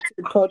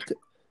podcast.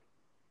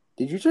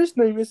 Did you just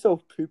name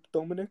yourself Poop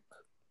Dominic?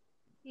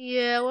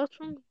 Yeah, what's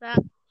wrong with that?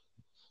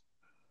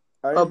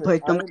 I am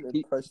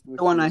impressed with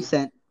the one you. I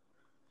sent.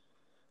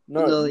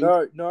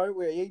 No,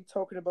 we ain't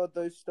talking about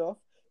those stuff.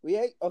 We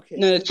ain't okay.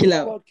 No, for chill this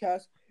out.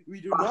 podcast,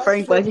 we do not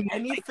Frank, say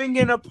anything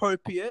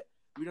inappropriate.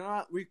 We do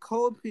not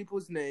recall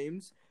people's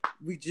names.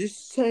 We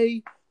just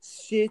say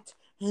shit,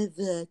 and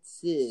that's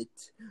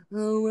it.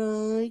 All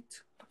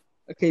right.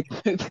 Okay,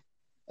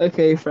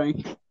 okay,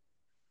 Frank.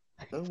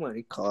 Oh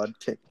my god!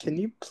 Can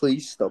you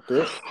please stop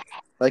it?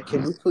 Like,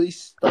 can you please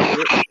stop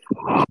it?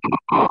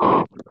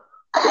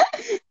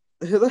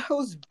 Who the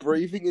hell's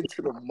breathing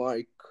into the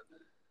mic?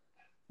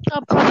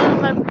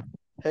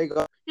 Hey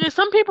guys. Yeah,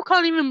 some people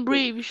can't even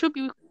breathe. You should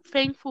be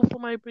thankful for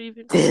my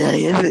breathing. Did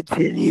I ever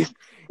tell you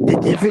the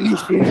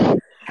definition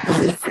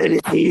of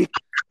insanity?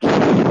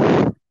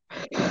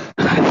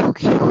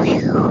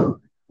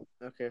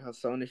 Okay,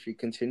 Hassan, if you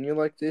continue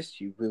like this,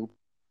 you will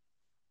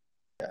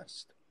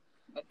cast.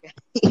 Okay.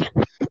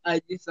 I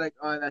just like,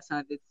 oh, that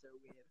sounded so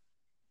weird.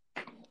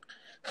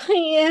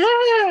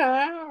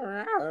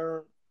 Yeah.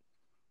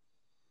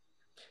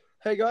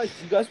 Hey guys,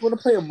 do you guys want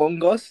to play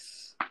Among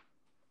Us?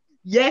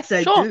 Yes,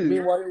 I Sure. do.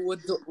 Meanwhile,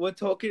 we're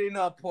talking in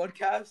our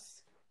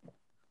podcast.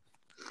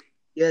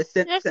 Yeah,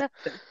 send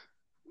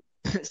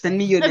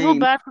me your Let's name. go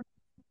back.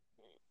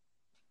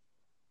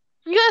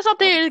 You guys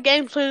updated the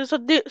game, so it's a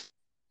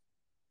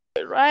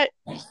right?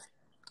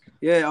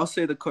 Yeah, I'll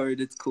say the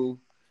code. It's cool.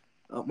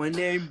 My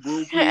name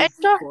will be. Yeah,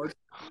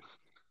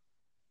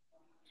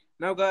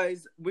 Now,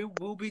 guys, we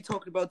will be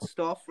talking about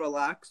stuff.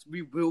 Relax.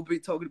 We will be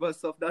talking about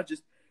stuff, not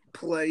just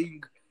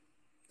playing.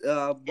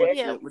 We're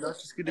not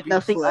just gonna be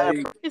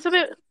playing. It's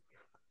a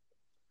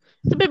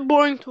bit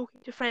boring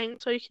talking to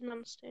Frank, so you can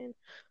understand.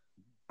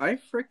 I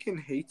freaking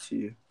hate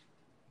you.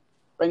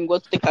 Frank,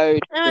 what's the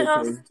code?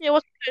 Yeah,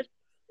 what's the code?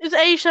 It's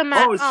Asia,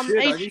 Matt. Oh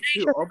shit! I need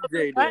to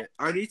update it.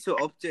 I need to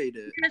update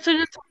it. Yeah, so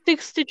it's a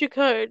 6-digit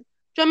code. Do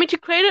you want me to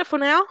create it for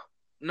now?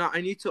 No,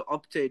 I need to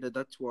update it.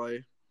 That's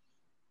why.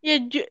 Yeah,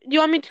 do you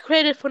want me to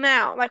create it for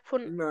now? Like for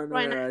No,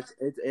 now?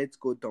 It's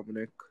good,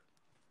 Dominic.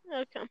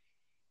 Okay.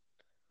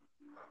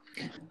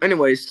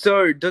 Anyway,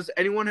 so does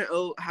anyone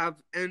else have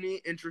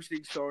any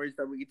interesting stories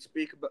that we could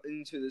speak about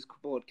into this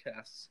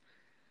podcast?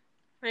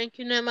 Frank,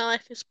 you know my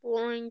life is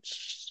boring.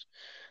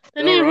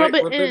 Let me rub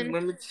it in. Then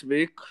let me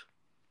speak.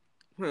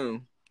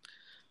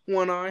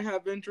 One I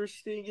have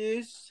interesting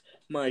is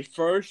my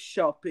first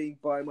shopping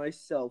by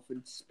myself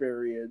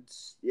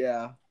experience.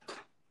 Yeah.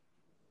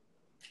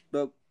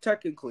 But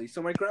technically,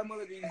 so my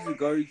grandmother needs to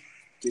go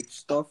get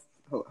stuff.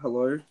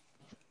 Hello?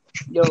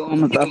 Yo, oh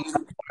my god.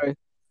 Sorry.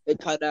 It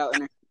cut out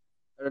and I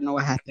don't know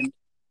what happened.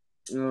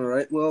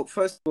 Alright, well,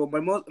 first of all,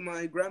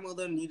 my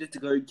grandmother needed to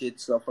go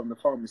get stuff from the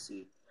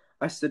pharmacy.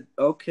 I said,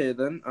 okay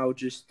then, I'll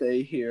just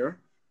stay here.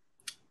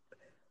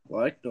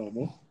 Like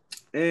normal.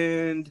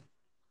 And,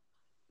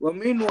 well,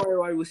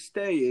 meanwhile I was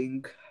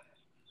staying,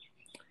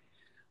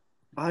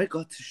 I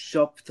got to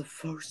shop the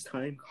first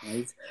time,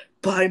 guys,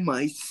 by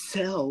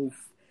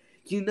myself.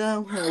 You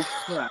know how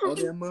proud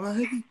am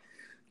I?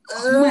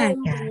 Oh my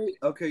god.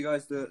 Okay,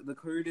 guys, the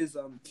code is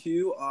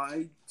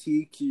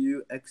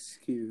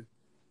QITQXQ.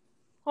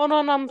 Hold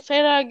on,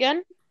 say that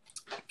again.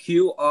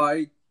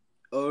 QIOXQ.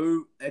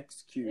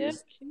 Yeah,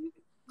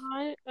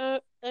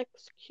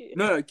 QIOXQ.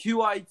 No,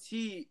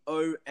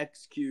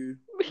 QITOXQ.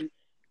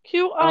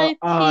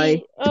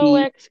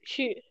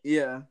 QITOXQ.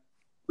 Yeah.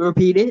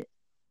 Repeat it.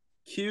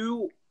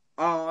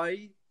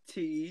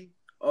 QITOXQ.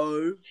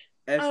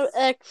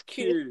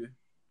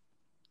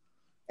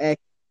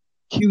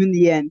 Q in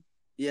the end.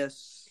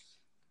 Yes.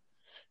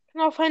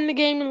 Can I find the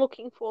game I'm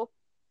looking for?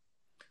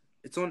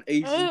 It's on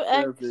Asian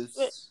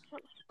servers.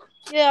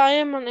 Yeah, I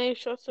am on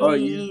Asia. So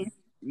you?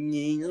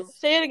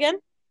 Say it again.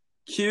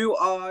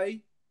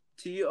 QITOXQ.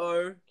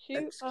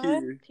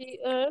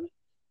 QITO.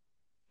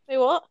 Wait,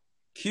 what?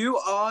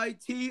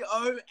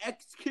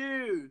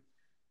 QITOXQ.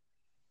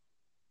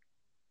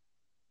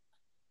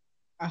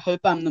 I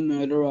hope I'm the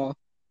murderer.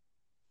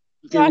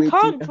 Yeah, I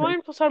can't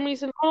join for some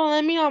reason. Hold on,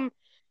 let me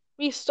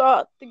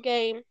restart the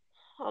game.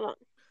 Hold on.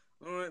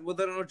 Alright, well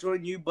then I'll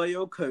join you by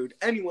your code.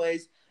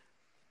 Anyways,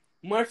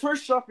 my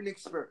first shopping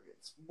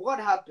experience. What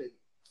happened?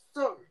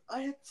 So,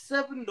 I had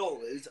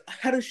 $7. I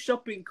had a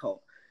shopping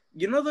cart.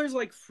 You know those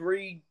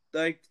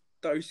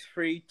those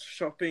free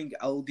shopping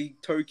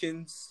Aldi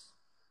tokens?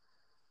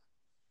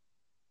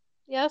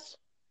 Yes.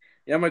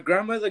 Yeah, my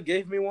grandmother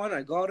gave me one.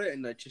 I got it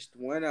and I just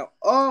went out.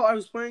 Oh, I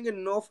was playing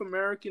in North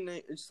American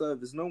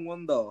servers. No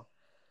wonder. Oh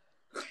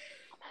my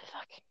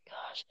fucking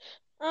gosh.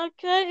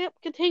 Okay, yep,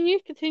 continue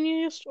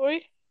your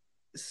story.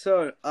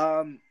 So,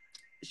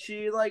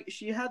 she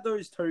had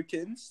those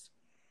tokens,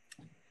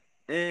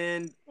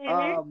 and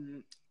I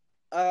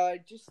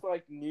just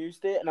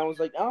used it, and I was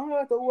like,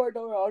 oh, don't worry,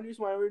 I'll use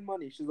my own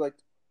money. She's like,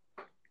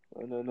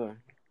 oh no,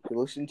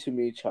 listen to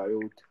me,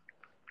 child.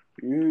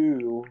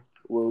 You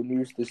will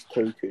use this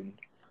token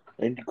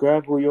and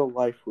grab all your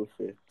life with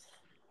it.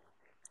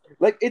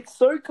 It's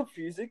so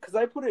confusing because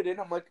I put it in.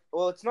 I'm like,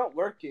 well, it's not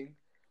working.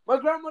 My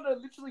grandmother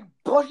literally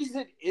buys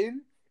it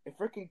in It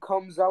freaking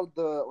comes out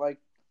the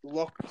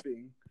lock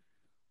thing.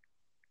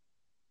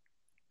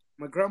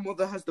 My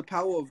grandmother has the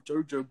power of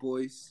JoJo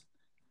boys.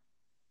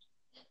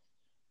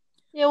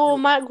 Yeah, well,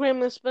 my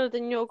grandma's better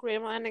than your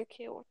grandma. I don't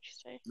care what you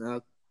say.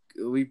 Now,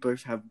 we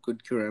both have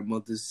good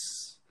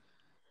grandmothers.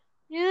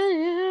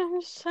 Yeah, I'm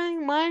just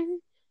saying mine.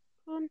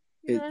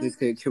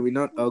 Okay, can we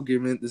not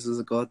argument? This is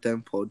a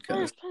goddamn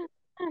podcast.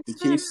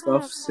 Keep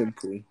stuff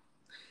simple.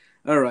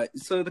 Alright,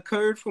 so the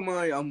code for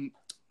my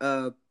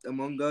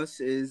Among Us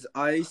is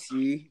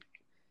IC.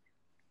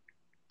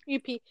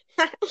 UP.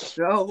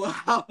 Oh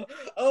wow!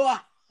 Oh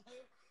wow!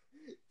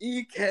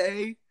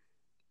 EK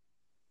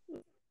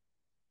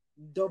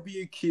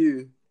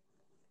WQ.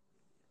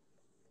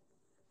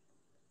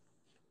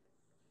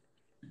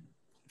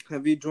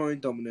 Have you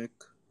joined, Dominic?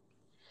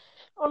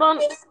 Hold on.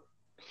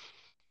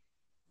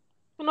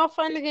 Can I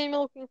find the game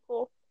you're looking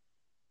for?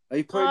 Are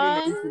you playing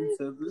in Asian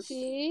servers?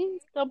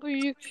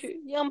 ICWQ.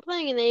 Yeah, I'm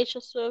playing in Asia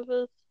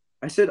servers.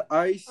 I said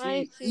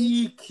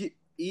ICEKWQ.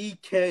 You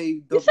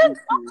said W.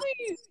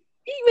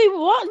 Wait,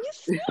 what? You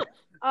said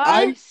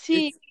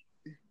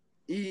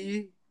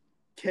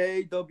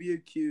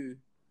EKWQ.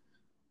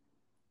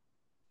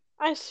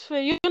 I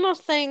swear, you're not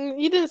saying.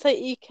 You didn't say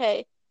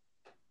EK.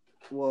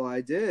 Well,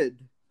 I did.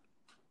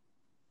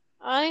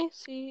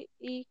 ICEKWQ.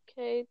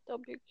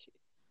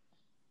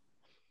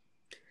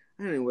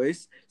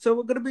 Anyways, so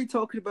we're gonna be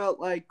talking about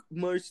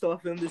most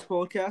stuff in this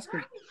podcast.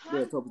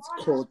 Yeah, it's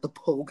called the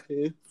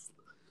podcast.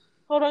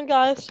 Hold on,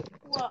 guys.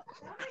 What?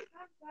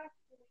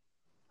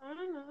 I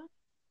don't know.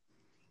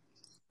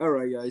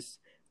 Alright, guys.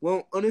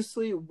 Well,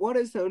 honestly, what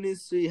has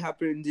honestly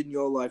happened in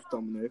your life,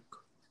 Dominic?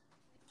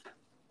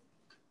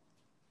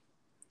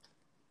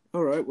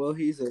 Alright, well,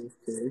 he's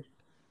okay.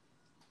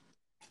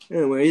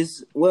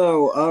 Anyways,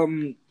 well,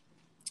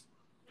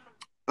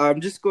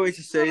 I'm just going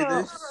to say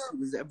this,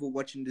 who's ever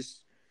watching this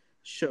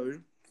show,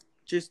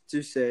 just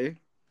to say,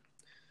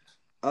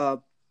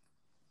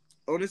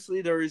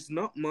 honestly, there is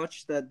not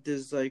much that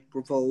is,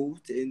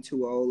 revolved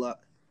into all,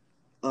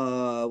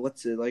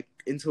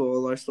 into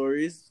all our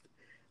stories.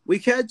 We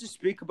can't just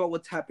speak about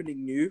what's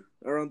happening new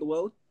around the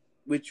world,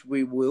 which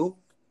we will.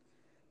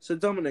 So,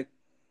 Dominic,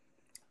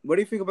 what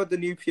do you think about the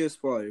new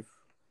PS5?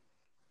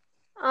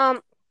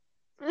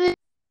 It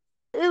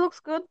looks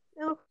good.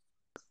 It looks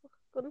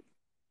good.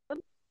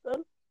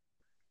 Good.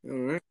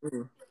 Alright.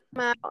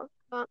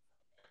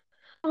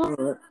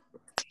 Alright.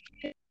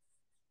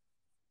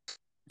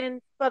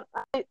 But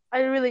I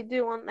really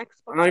do want an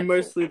Xbox. I'm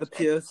mostly the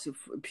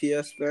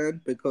PS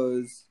fan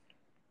because,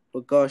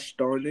 but gosh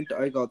darn it,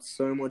 I got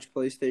so much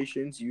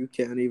PlayStations, you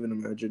can't even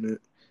imagine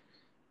it.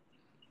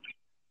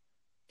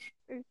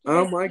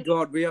 Oh my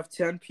god, we have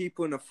 10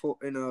 people in a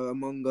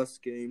Among Us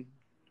game.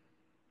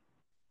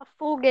 A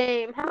full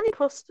game. How many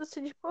posters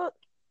did you put?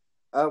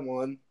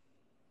 One.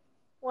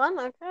 One?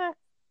 Okay.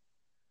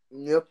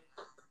 Yep.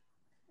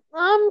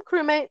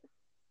 Crewmate.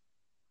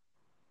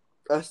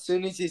 As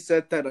soon as you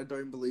said that, I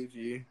don't believe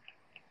you.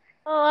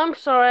 Oh, I'm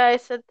sorry I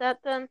said that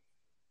then.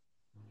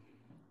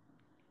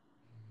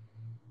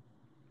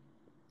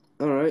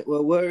 Alright,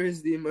 well, where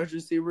is the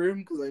emergency room?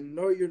 Because I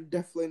know you're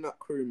definitely not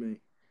crewmate.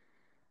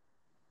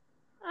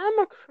 I'm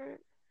a crew.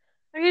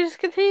 Okay, just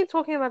continue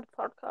talking about the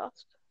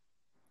podcast.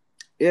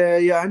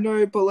 Yeah, I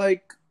know, but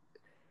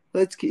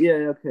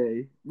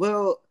okay.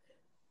 Well,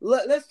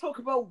 let's talk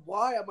about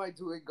why am I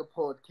doing a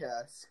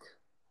podcast.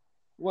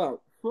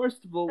 Well,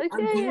 first of all,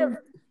 Okay.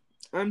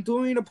 I'm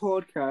doing a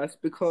podcast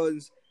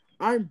because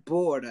I'm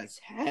bored as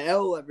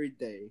hell every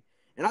day.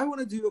 And I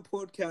want to do a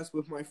podcast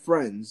with my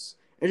friends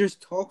and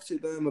just talk to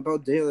them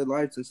about daily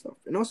lives and stuff.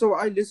 And also,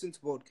 I listen to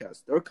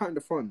podcasts. They're kind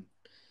of fun.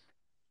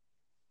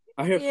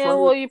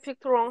 Well, you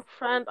picked the wrong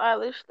friend. I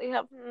literally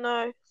have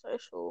no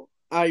social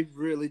I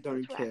really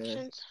don't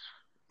care.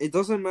 It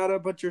doesn't matter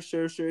about your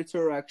social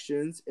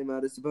interactions. It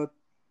matters about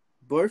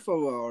both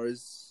of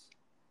ours.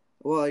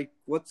 Well,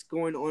 what's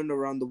going on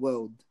around the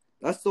world.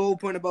 That's the whole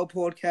point about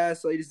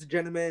podcasts, ladies and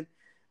gentlemen.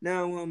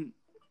 Now,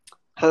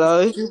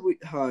 hello.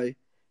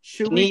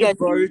 Should we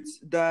devote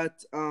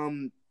that?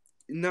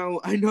 Now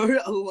I know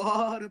a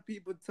lot of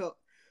people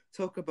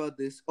talk about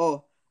this.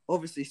 Oh,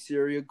 obviously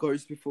cereal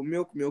goes before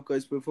milk, milk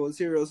goes before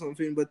cereal or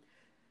something. But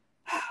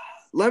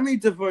let me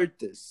devote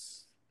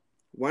this.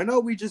 Why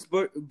not we just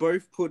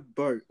both put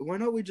both? Why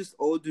not we just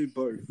all do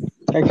both?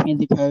 Text me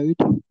the code.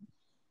 Oh,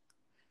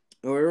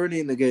 we're already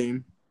in the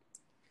game.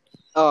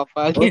 Oh,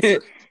 fuck.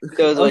 That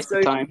was a waste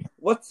of time.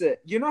 What's it?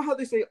 You know how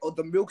they say, oh,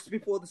 the milk's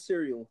before the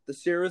cereal. The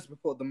cereal's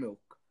before the milk.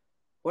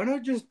 Why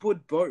not just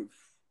put both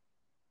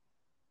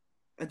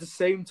at the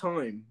same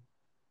time?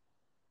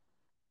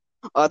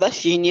 Oh,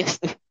 that's genius.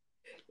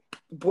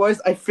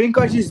 Boys, I think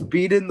I just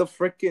beat in the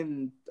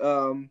freaking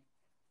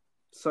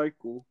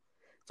cycle.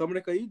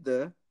 Dominic, are you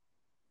there?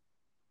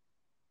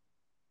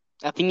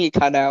 I think he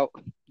cut out.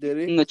 Did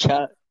he? In the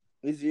chat.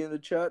 Is he in the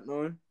chat?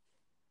 No.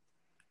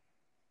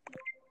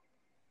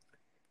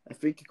 I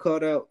think he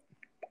cut out.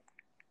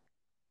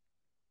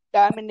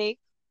 Dominic.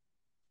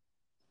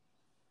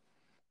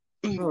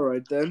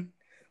 Alright then.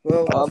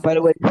 Well, by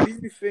the way, what do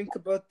you think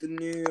about the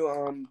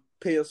new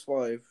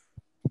PS5.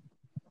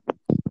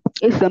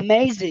 It's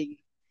amazing.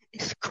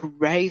 It's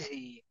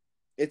crazy.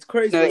 It's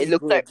crazy. No, It's it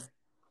looks good. like,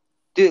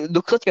 dude, it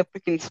looks like a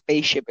freaking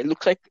spaceship. It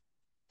looks like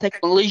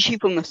technology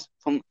from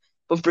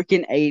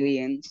freaking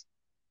aliens.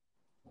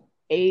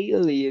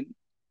 Alien.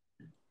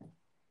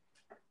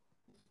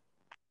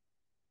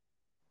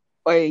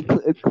 Wait,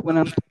 when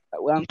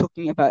I'm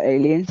talking about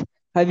aliens,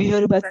 have you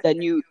heard about that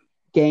new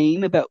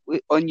game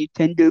on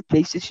Nintendo,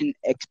 PlayStation,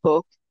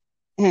 Xbox,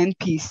 and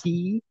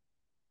PC?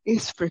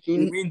 It's You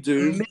freaking mean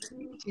Doom?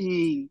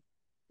 amazing.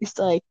 It's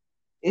like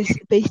it's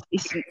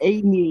an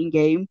alien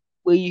game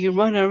where you can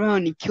run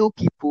around and kill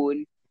people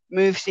and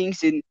move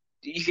things and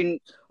you can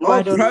Oh,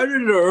 ride on.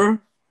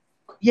 Predator.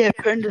 Yeah,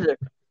 Predator.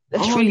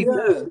 That's Oh really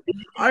yeah. cool.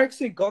 I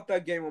actually got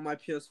that game on my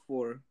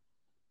PS4.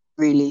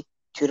 Really,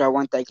 dude, I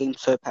want that game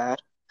so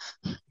bad.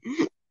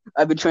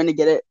 I've been trying to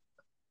get it.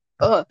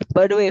 Oh,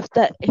 by the way, if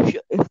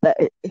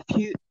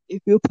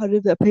you're part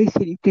of that page,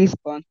 can you please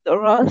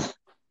sponsor us?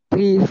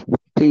 Please.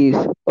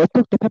 Or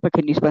Dr. Pepper,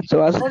 can you sponsor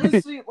us?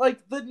 Honestly,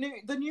 like the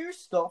new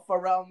stuff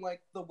around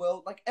like the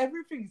world, like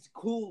everything's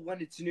cool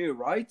when it's new,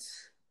 right?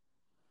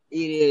 It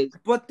is.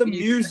 But the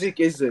music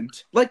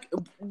isn't. Like,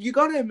 you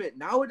gotta admit,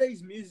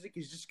 nowadays music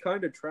is just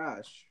kind of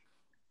trash.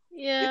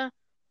 Yeah.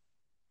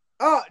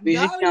 Oh,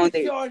 Music now you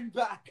nowadays. join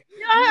back.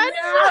 Yeah, I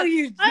Now didn't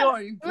you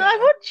join I back.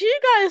 thought you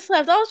guys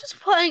left. I was just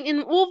playing,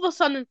 and all of a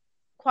sudden,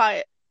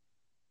 quiet.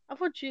 I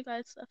thought you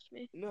guys left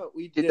me. No,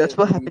 we Dude, did. that's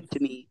what happened to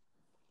me.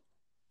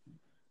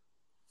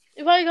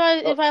 If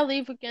I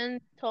leave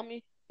again, tell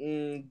me.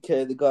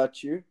 Okay, they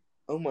got you.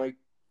 Oh my.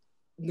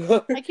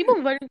 No. I keep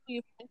on voting for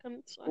you.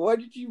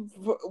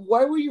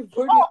 Why were you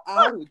voted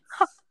out?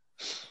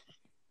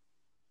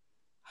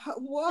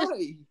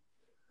 Why?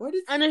 Why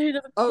did? I know who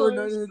the Oh, killer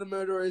no, is. who the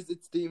murderer is.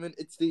 It's Demon.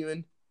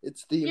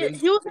 Yeah,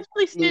 he was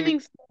actually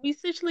standing.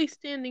 He's literally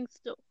standing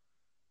still.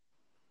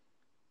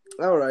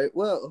 All right.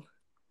 Well.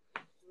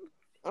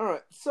 All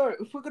right. So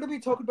if we're gonna be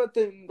talking about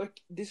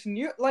this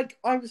new,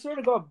 I swear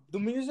to God, the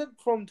music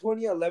from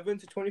 2011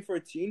 to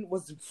 2013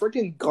 was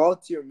freaking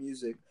god tier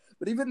music.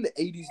 But even the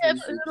 80s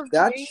music,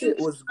 that shit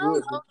was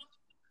good.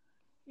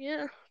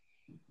 Yeah.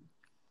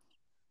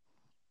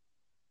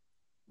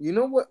 You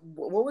know what?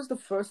 What was the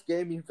first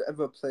game you've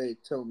ever played?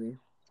 Tell me.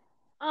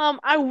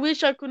 I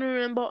wish I could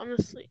remember,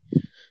 honestly.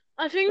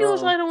 I think it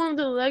was either one of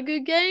the Lego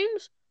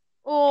games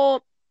or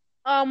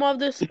one of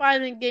the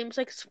Spider games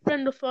like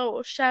Splendor Foe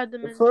or Shadow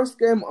Dimension. The first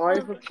game I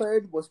ever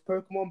played was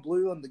Pokemon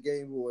Blue on the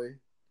Game Boy.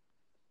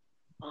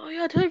 Oh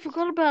yeah, I totally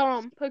forgot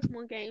about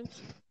Pokemon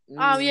games.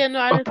 Oh yeah, no,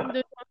 I don't think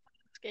those are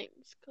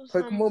games.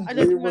 Pokemon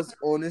Blue was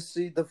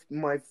honestly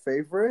my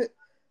favorite.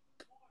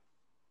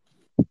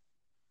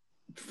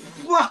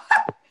 What?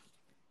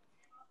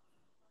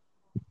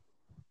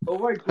 Oh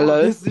my God!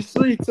 Hello? There's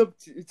literally some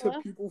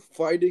people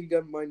fighting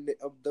at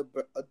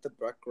the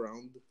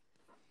background.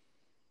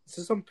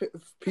 So some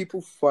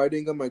people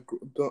fighting at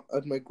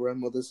my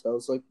grandmother's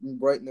house, like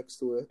right next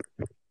to it.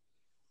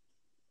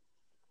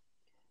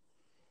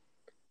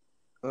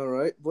 All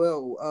right.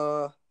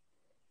 Well,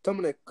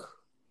 Dominic.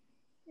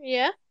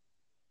 Yeah.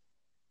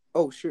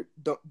 Oh shit!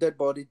 Dead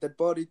body.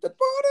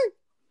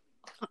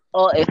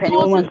 Oh, if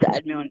anyone wants to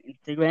add me on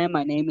Instagram,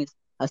 my name is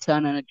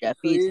Hassan Anajafi.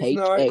 Please,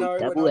 no, we're not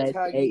HASSAN.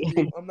 tagging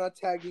you. I'm not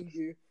tagging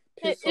you.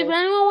 If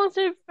anyone wants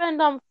to friend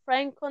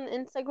Frank on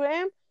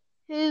Instagram,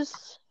 his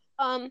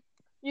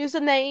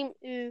username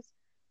is.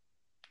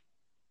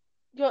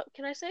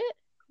 Can I say it?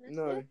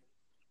 No.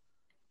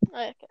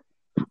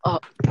 Oh,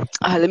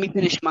 okay. Let me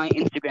finish my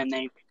Instagram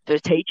name. So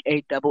it's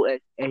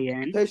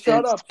HASSAN. Hey,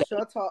 shut up.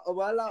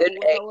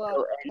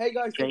 Well. Hey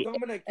guys, so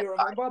Dominic, you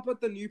remember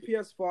about the new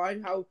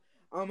PS5? How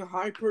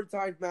hyper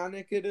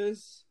dynamic it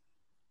is?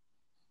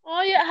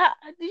 Oh yeah,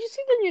 did you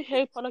see the new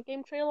Harry Potter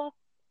game trailer?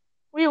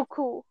 Real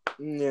cool.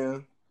 Yeah.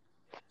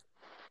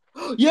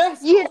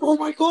 Yes! Yeah. Oh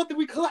my God!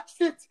 We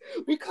collected it.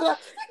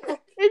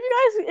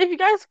 If you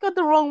guys got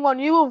the wrong one,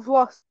 you have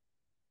lost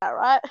that,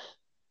 right?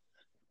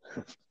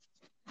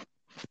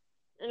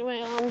 Anyway,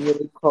 Yeah,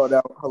 we called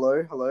out.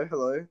 Hello.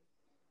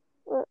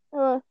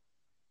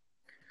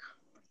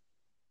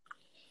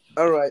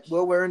 All right.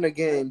 Well, we're in a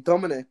game,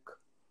 Dominic.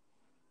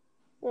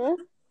 Yeah?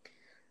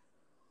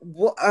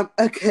 What?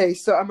 Okay,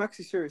 so I'm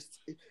actually serious.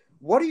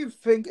 What do you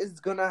think is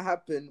gonna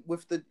happen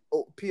with the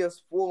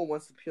PS4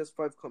 once the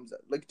PS5 comes out?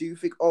 Like, do you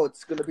think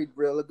it's gonna be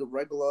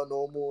regular,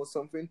 normal, or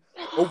something,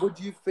 or would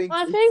you think?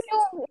 I think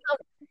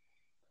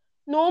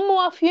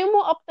normal. A few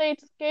more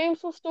updates.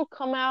 Games will still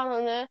come out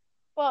on there,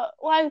 but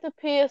like the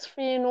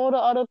PS3 and all the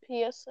other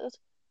PSs,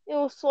 it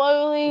will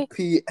slowly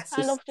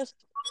kind of just.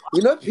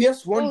 You know,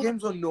 PS1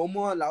 games are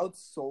normal allowed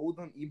sold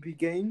on EP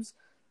Games.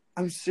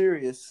 I'm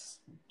serious.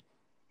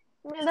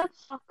 Man, that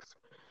sucks.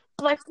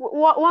 Like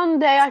one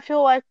day, I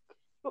feel like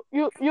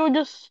you'll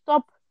just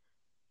stop.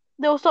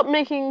 They'll stop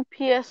making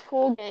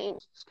PS4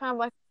 games. It's kind of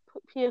like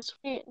PS3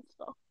 and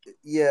stuff.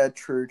 Yeah,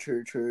 true.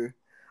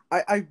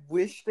 I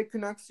wish they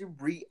could actually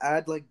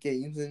re-add like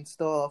games and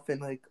stuff,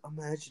 and like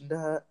imagine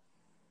that.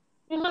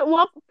 You know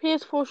what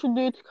PS4 should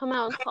do to come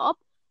out on top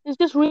is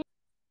just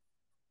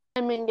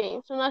Spider-Man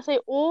games. When I say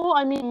all,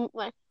 I mean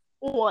like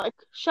all, like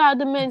Shattered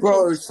Dimensions,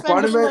 Bro, Friends of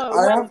Spider-Man. Low,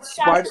 I Web have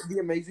Shadow. The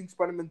Amazing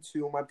Spider-Man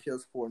 2 on my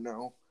PS4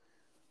 now.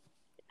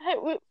 Hey,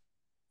 we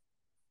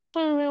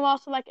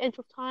remastered like Edge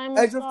of Time and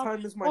Edge of stuff.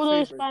 Time is my All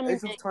those favorite. Spider-Man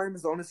Edge of games. Time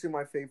is honestly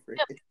my favorite.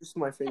 Yep. It's just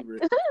my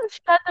favorite. Isn't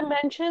Shattered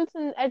Dimensions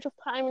and Edge of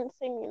Time in the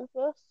same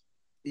universe?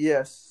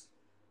 Yes.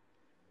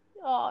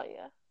 Oh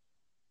yeah.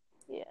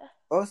 Yeah.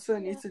 Also, I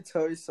need to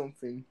tell you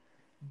something.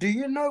 Do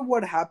you know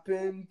what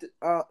happened?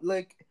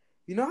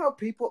 You know how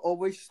people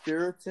always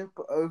stereotype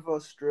over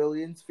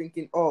Australians,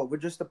 thinking, "Oh, we're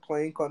just a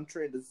plain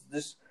country and there's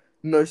just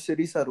no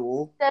cities at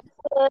all."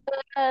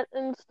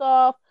 And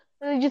stuff.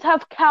 And they just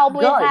have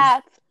cowboy Guys,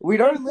 hats. we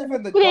don't live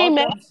in the Good day,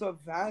 man. goddamn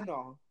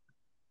savannah.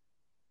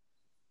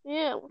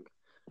 Yeah.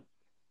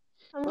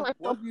 I'm like,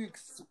 What do you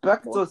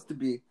expect us to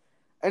be?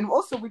 And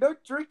also, we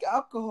don't drink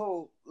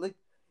alcohol. Like,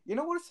 you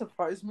know what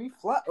surprised me?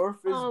 Flat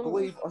Earthers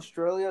believe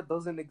Australia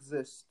doesn't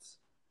exist.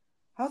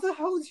 How the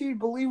hell do you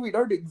believe we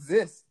don't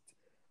exist?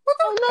 What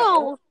the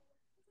hell?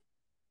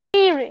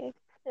 Hearing.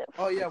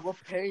 Oh yeah, we're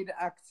paid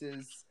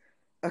actors.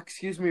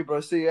 Excuse me, bro.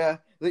 So yeah,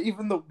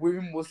 even the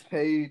womb was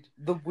paid.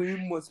 The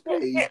womb was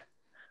paid.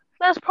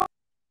 That's probably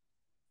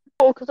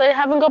because I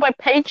haven't got my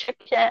paycheck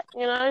yet.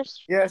 You know.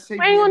 Yeah, same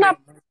Waiting here, on that.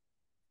 man.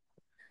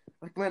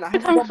 Like, man, I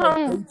haven't got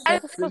my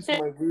paycheck since Yeah.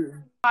 my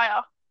womb.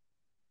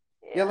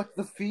 Yeah, like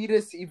the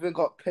fetus even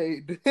got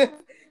paid.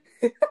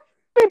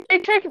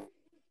 Paycheck.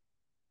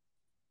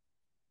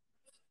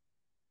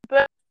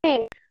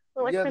 Birthday.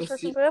 Like Yeah,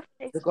 Christmas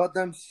birthday. the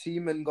goddamn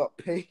semen got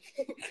paid.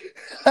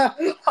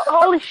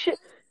 Holy shit!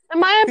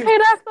 Am I a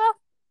paid actor?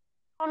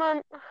 Hold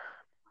on.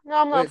 No,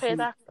 I'm not a paid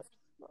actor.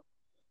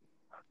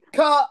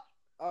 Cut!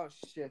 Oh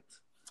shit.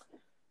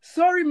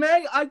 Sorry,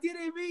 mate. I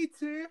didn't mean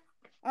to.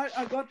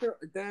 I got the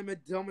damn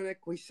it,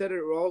 Dominic. We said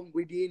it wrong.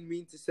 We didn't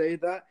mean to say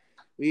that.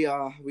 We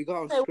got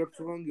our script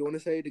wrong. You want to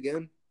say it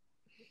again?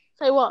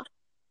 Say what?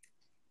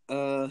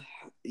 Oh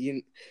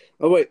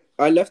wait.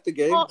 I left the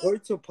game. Go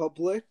to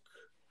public.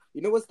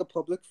 You know what's the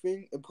public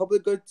thing? In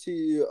public, go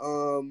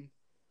to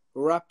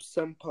Rap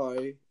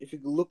Senpai. If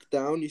you look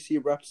down, you see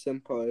Rap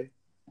Senpai.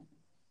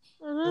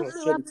 Oh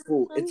shit! It's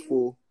full. It's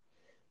full.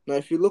 Now,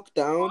 if you look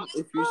down,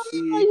 if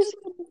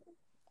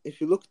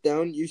you look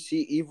down, you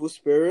see Evil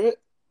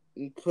Spirit,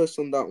 and press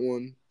on that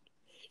one.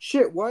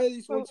 Shit, why are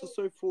these ones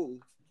so full?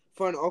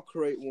 Fine, I'll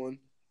create one.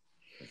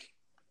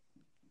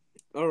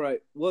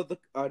 Alright, well,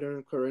 I don't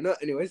know Corona.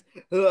 Anyways,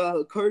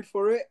 the code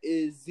for it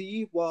is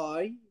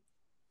ZY.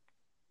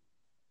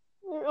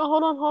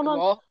 Hold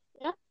on.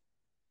 Yeah.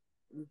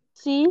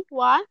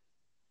 CY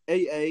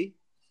AA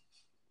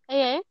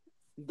AA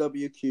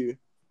WQ.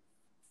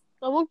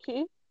 double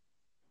Q.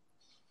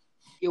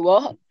 You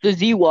what? The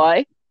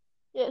ZY?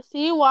 Yeah,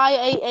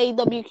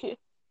 CYAAWQ.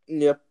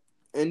 Yep.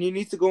 And you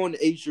need to go on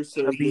Asia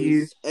servers.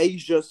 W.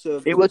 Asia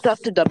servers. What's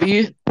after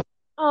W?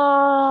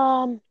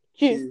 Q.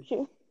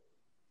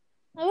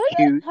 Have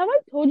I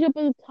told you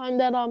about the time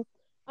that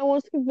I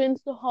was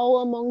convinced the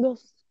whole Among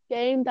Us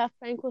game that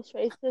Frank was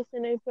racist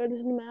and they voted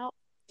him out?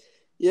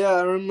 Yeah,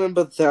 I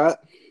remember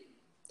that.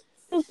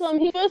 Because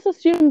he first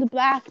assumed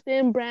black,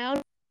 then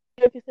brown.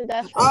 If you said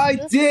that's racist. I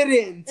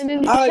didn't. And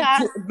then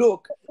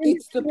Look,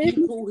 it's the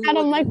people who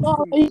are like,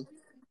 oh, me.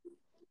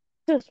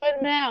 Just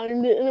went down,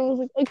 and it was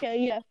like, okay,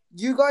 yeah.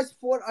 You guys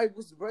thought I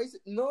was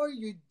racist? No,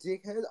 you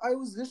dickhead. I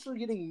was literally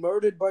getting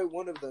murdered by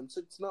one of them,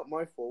 so it's not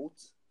my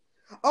fault.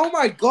 Oh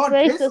my god,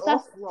 racist, piss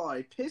off,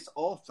 Rye. Piss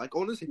off. Like,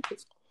 honestly,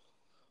 piss off.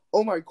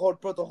 Oh my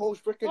god, bro, the whole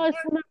freaking...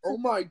 Oh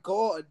my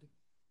god.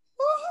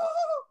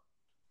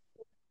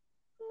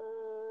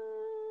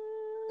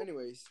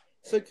 Anyways,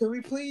 so can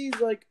we please,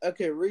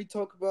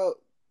 talk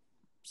about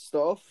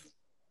stuff?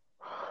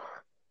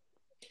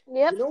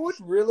 Yep. You know what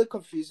really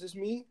confuses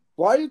me?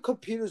 Why do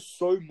computers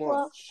so much?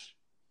 What?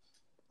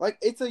 Like,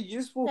 it's a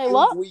useful thing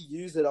we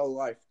use in our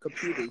life.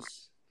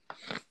 Computers.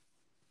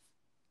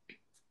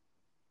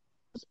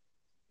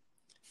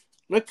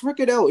 Like, check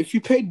it out. If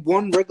you paid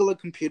one regular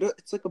computer,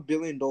 it's like $1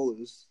 billion.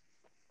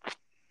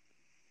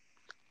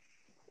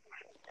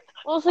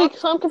 Also,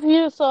 some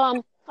computers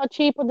are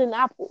cheaper than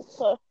Apple,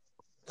 so...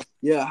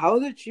 Yeah, how are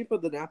they cheaper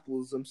than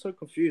Apple's? I'm so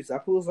confused.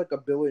 Apple is like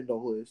 $1 billion.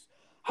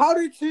 How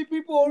did 2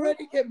 people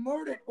already get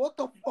murdered? What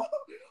the fuck?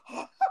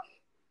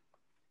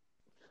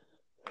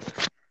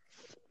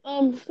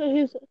 So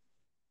here's it.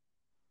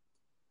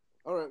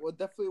 Alright, well,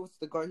 definitely was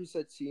the guy who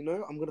said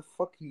Sino. I'm gonna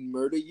fucking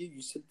murder you.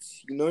 You said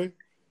Sino.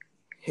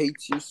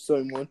 Hate you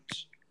so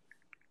much.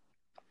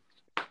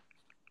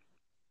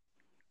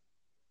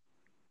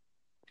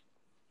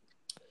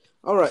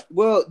 Alright,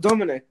 well,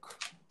 Dominic.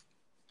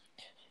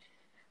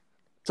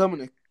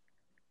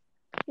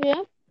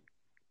 Yeah?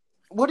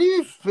 What do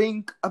you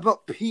think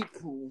about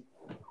people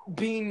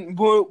being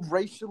more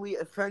racially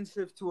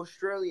offensive to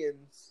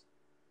Australians?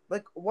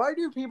 Like, why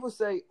do people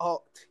say,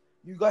 oh,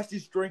 you guys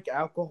just drink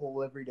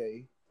alcohol every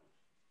day?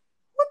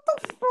 What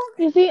the fuck?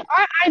 You see,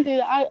 I do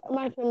that.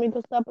 My family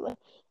does that, but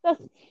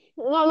that's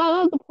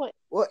not the point.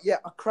 What, yeah,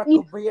 I crack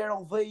a beer,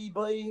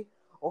 VB.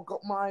 I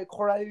got my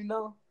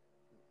Corona.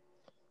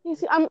 You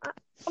see,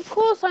 of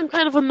course I'm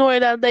kind of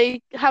annoyed that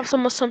they have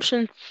some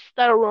assumptions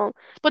that are wrong.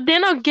 But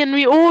then again,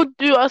 we all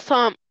do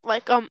assume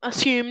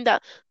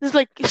that there's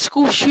like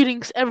school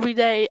shootings every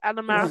day in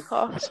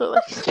America. So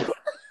like,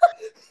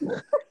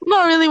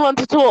 not really want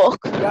to talk.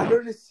 Yeah, I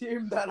don't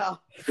assume that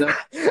Look.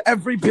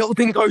 every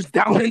building goes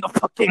down in the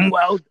fucking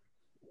world.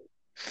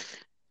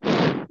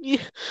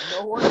 Yeah.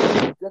 No one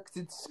is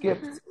rejected,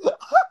 skipped.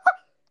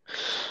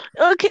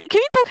 Can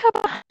we talk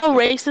about how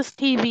racist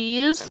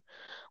TV is?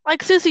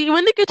 Like, seriously,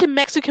 when they go to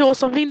Mexico or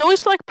something, they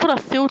always like put a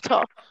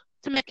filter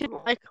to make it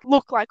like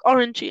look like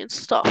orangey and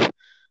stuff.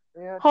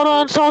 Yeah, Hold true.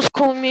 on, someone's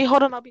calling me.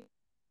 Hold on, I'll be.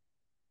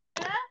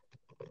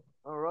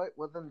 All right,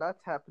 well then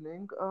that's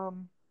happening.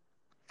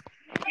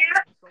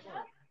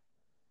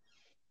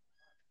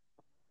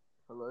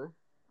 Hello.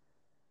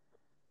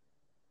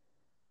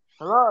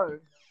 Hello.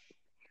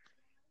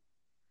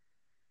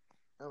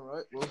 All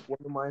right. Well, one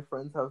of my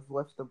friends has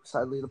left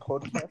sadly the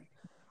podcast.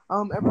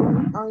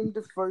 Everyone, I'm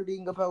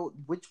debating about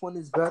which one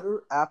is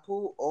better,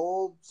 Apple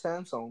or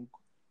Samsung.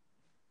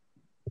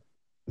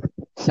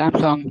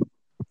 Samsung.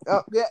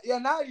 Oh, yeah.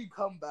 Now you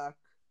come back.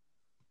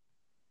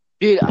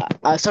 Dude,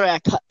 sorry, I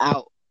cut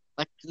out.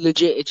 Like,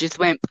 legit, it just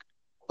went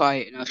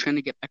quiet and I was trying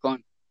to get back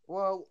on.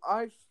 Well,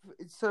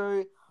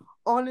 so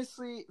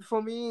honestly,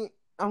 for me,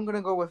 I'm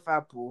gonna go with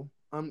Apple.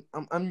 I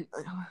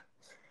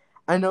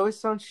know it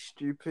sounds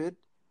stupid,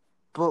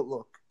 but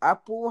look,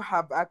 Apple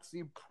have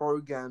actually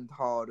programmed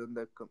hard on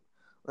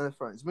their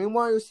phones.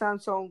 Meanwhile,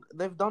 Samsung,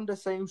 they've done the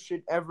same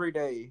shit every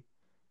day.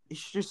 It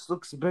just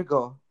looks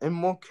bigger and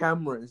more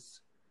cameras.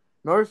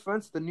 No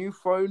offense, the new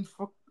phone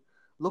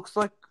looks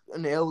like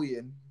an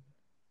alien.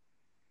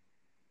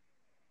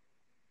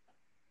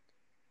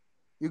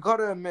 You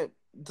gotta admit,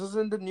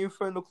 doesn't the new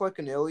phone look like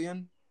an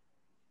alien?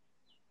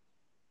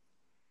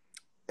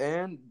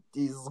 And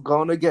he's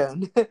gone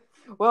again.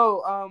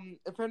 Well,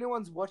 if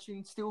anyone's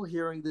watching, still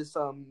hearing this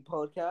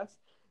podcast,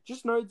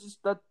 just know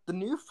that the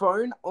new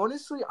phone.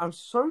 Honestly, I'm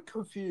so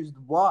confused.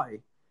 Why?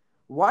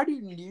 Why do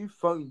new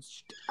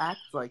phones act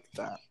like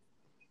that?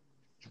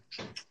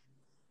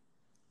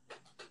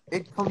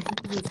 It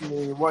confuses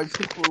me. Why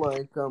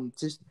people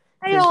just.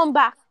 Hey, I'm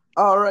back.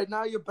 All right,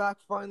 now you're back.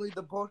 Finally,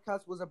 the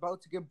podcast was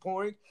about to get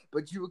boring,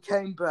 but you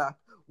came back.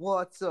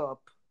 What's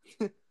up?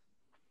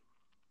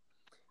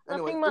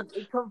 Anyway, Nothing much.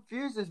 it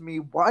confuses me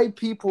why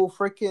people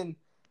freaking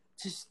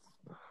just.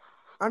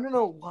 I don't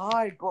know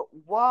why, but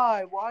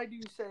why? Why do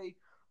you say,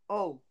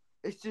 oh,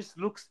 it just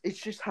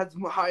has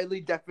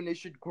highly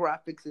definition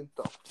graphics and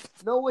stuff?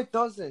 No, it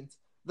doesn't.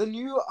 The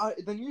new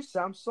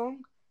Samsung,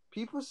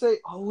 people say,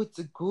 oh, it's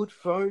a good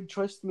phone.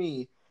 Trust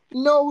me.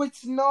 No,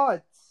 it's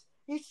not.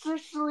 It's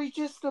literally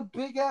just a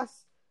big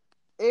ass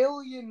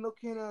alien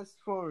looking ass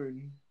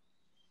phone.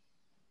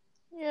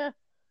 Yeah.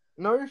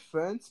 No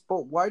offense,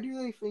 but why do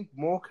they think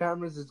more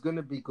cameras is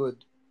gonna be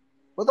good?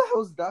 What the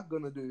hell is that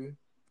gonna do?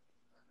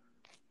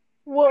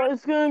 Well,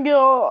 it's gonna get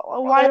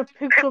a wider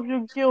picture of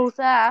your girl's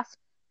ass.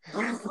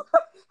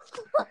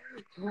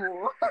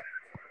 What?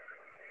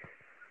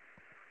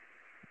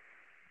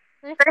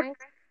 Okay.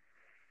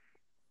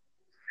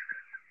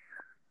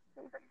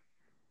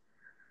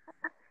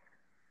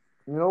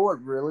 You know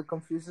what really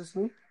confuses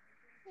me?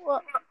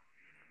 What?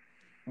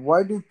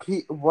 Why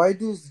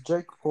does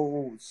Jake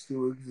Paul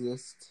still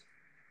exist?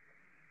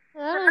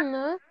 I don't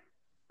know.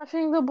 I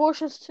think the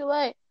abortion's too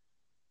late.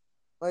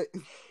 Like,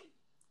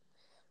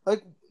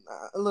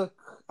 look,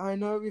 I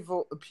know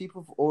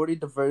people have already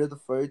devoted the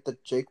vote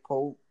that Jake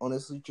Paul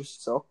honestly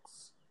just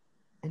sucks,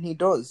 and he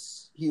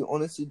does. He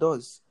honestly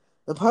does.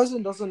 The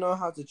person doesn't know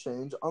how to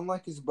change,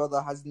 unlike his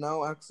brother has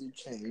now actually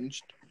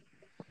changed,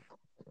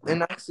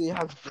 and actually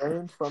has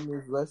learned from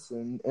his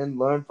lesson and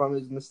learned from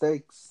his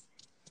mistakes.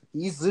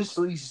 He's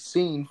literally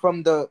seen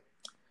from that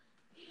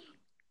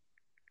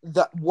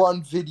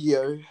one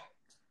video.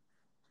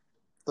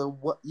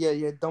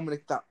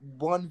 Dominic, that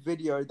one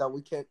video that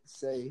we can't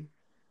say.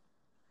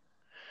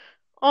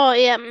 Oh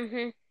yeah.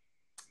 Mhm.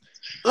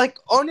 Like,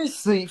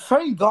 honestly,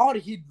 thank God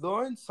he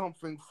learned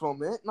something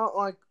from it. Not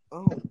like,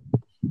 oh,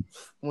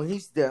 when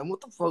he's dead, what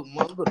the fuck am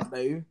I gonna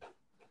do?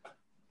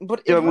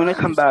 But Dude, it I'm gonna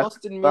really come back.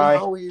 disgusted me Bye.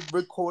 how he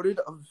recorded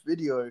a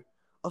video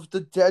of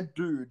the dead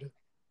dude.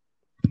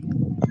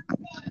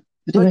 Like,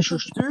 the dude's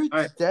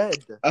Alright.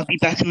 dead. I'll be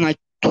back in like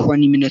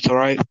 20 minutes,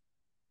 alright?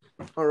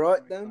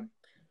 Alright then.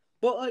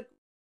 But, like,